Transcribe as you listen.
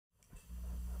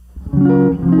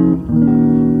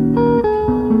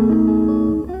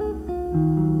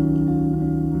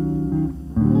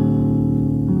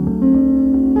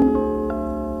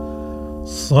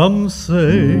Some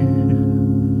say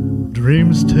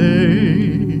dreams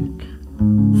take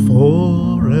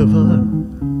forever.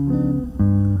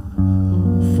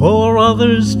 For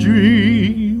others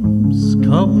dreams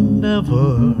come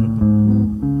never.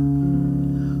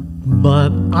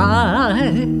 But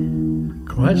I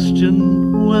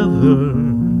question whether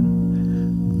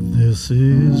this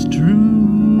is true.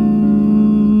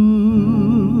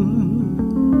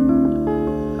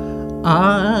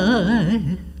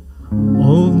 I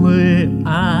only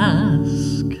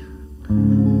ask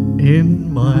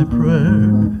in my prayer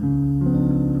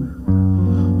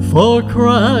for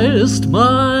Christ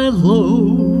my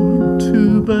load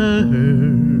to bear.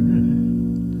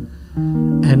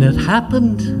 And it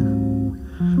happened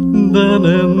then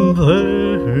and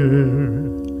there,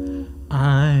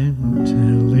 I'm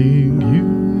telling you.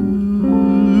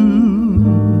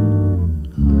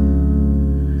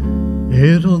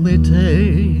 It only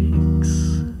takes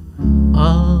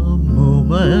a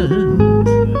moment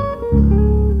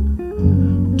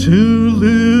to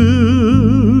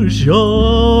lose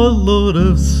your load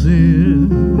of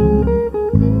sin.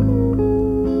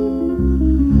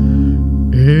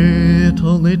 It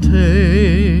only takes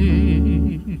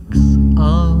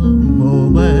a moment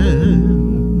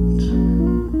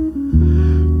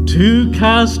to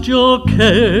cast your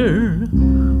care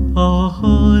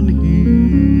on Him.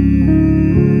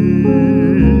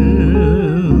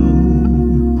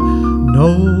 No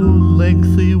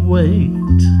lengthy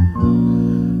wait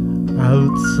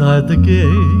outside the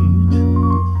gate.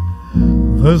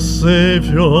 The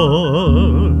Savior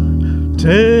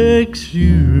takes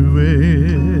you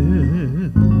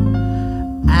in,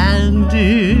 and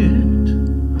it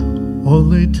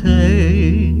only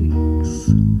takes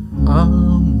a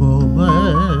moment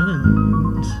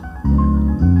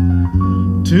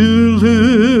to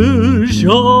lose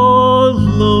your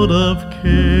load of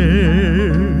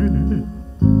care.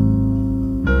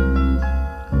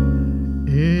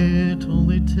 It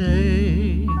only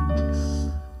takes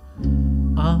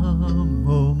a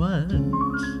moment.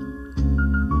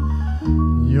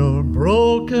 Your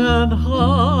broken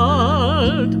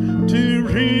heart to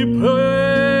repair.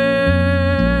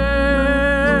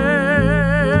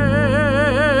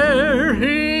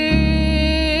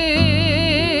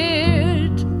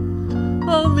 It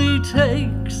only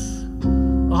takes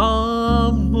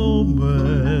a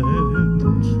moment.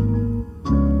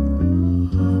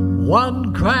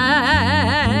 One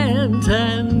grand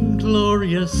and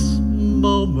glorious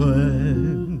moment.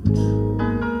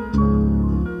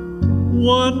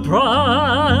 One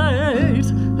bright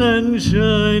and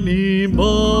shiny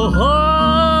moment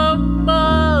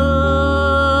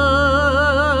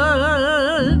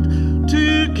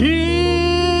to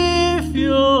give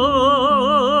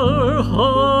your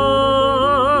heart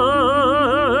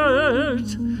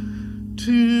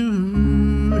to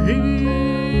Him.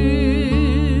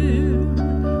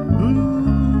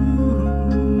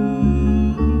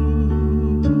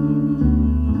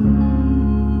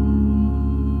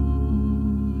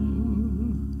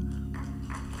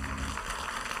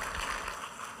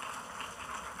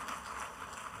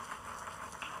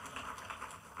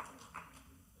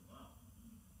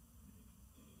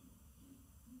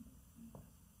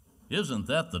 Isn't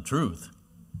that the truth?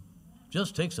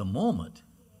 Just takes a moment.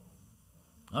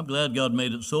 I'm glad God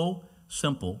made it so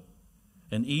simple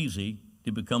and easy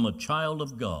to become a child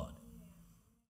of God.